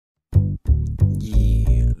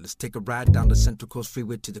Let's take a ride down the Central Coast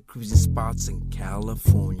Freeway to the cruising spots in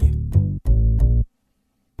California.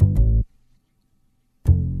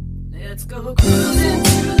 Let's go cruising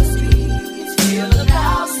through the streets, feel the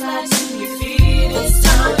house slide to your feet. It's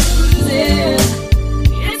time to cruise in.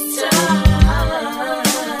 It's time.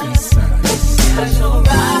 Eastside, Eastside. Casual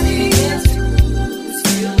riding against the cruise,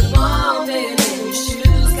 feel the bumping in your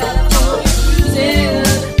shoes. California cruising,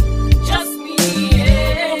 just me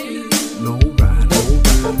and you. No ride, no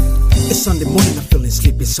ride. It's Sunday morning, I'm feeling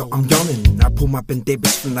sleepy, so I'm yawning. I pull my Ben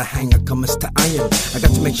Davis from the hanger, commence to iron. I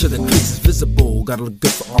got to make sure the crease is visible. Gotta look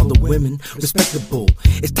good for all the women, respectable.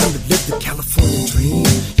 It's time to live the California dream.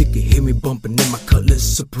 You can hear me bumping in my Cutlass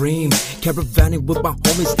Supreme. Caravanning with my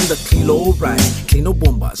homies in the Clio ride. Clino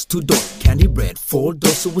bombas, 2-door, candy red,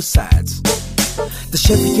 4-door suicides. The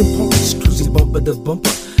Chevy Impala's cruising bumper to bumper.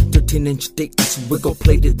 13-inch Dayton's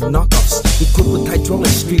wiggle-plated knockoffs, equipped with hydraulic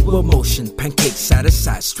streetwear motion, pancakes side to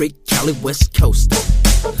side, straight Cali West Coast.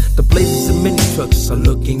 The Blazers and mini trucks are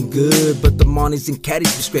looking good, but the Monties and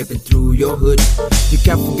Caddies be scraping through your hood. You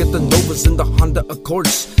can't forget the Novas and the Honda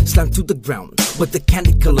Accords, slammed to the ground with the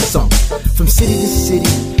candy colors on. From city to city,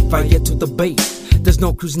 via to the bay, there's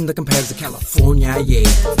no cruising that compares to California, yeah.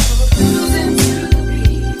 Cruising to the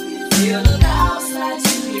beat, feel the house slide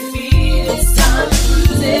to your feet. It's time to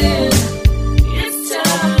cruise in. It's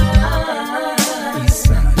time.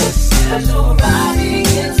 Eastside, Eastside. Casual riding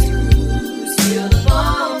against the cruise, feel the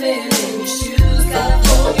bumping in your shoes.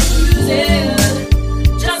 California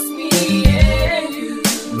cruising, just me and you.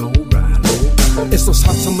 No ride, no ride. It's those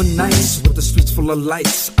hot summer nights with the streets full of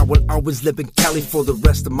lights. I will always live in Cali for the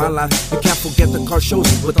rest of my life. You can't forget the car shows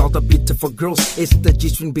with all the beautiful girls. It's the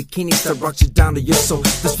G-string bikinis that rocks you down to your soul.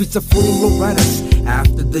 The streets are full of low riders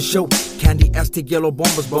after the show. Candy Aztec yellow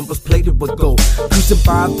bombers, bumpers plated with gold. Cruising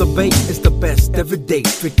by the bay is the best every day.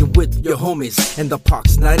 Drinking with your homies in the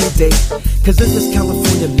parks night and day. Cause this is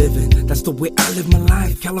California living, that's the way I live my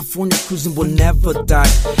life. California cruising will never die.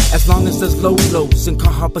 As long as there's low lows and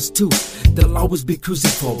car hoppers too, there'll always be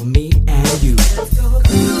cruising for me and you. Let's go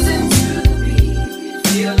cruising to the beat,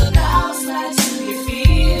 feel the house slide to your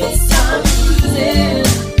feet. It's time to cruise in.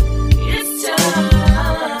 It's time.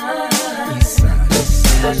 Eastside,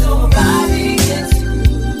 Eastside. Casual riding against the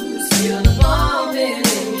cruise, feel the bumping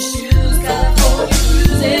in your shoes. California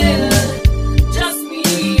cruising, just me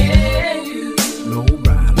and you. No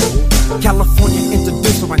ride, no ride. California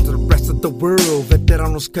introduced right to the rest of the world.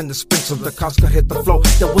 Veteranos can sprint so the cars could hit the floor.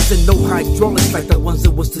 There wasn't no hydraulics like the ones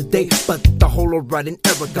there was today, but the whole riding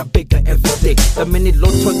era got bigger every day. The many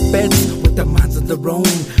low truck beds with their minds of their own,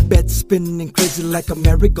 beds spinning crazy like a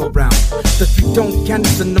merry-go-round. The 3-tone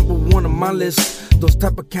candies are number one on my list. Those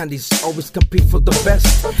type of candies always compete for the best.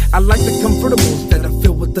 I like the convertibles that are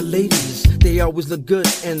filled with the ladies. They always look good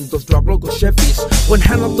in those drop logo Chevys. One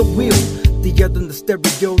hand on the wheel, the other in the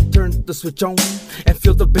stereo. Turn the switch on and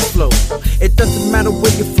feel the big flow. It doesn't matter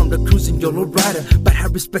where you're from, the cruising YOLO rider, but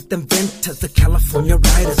have respect and vent as the California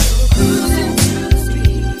riders. Cruising to the street.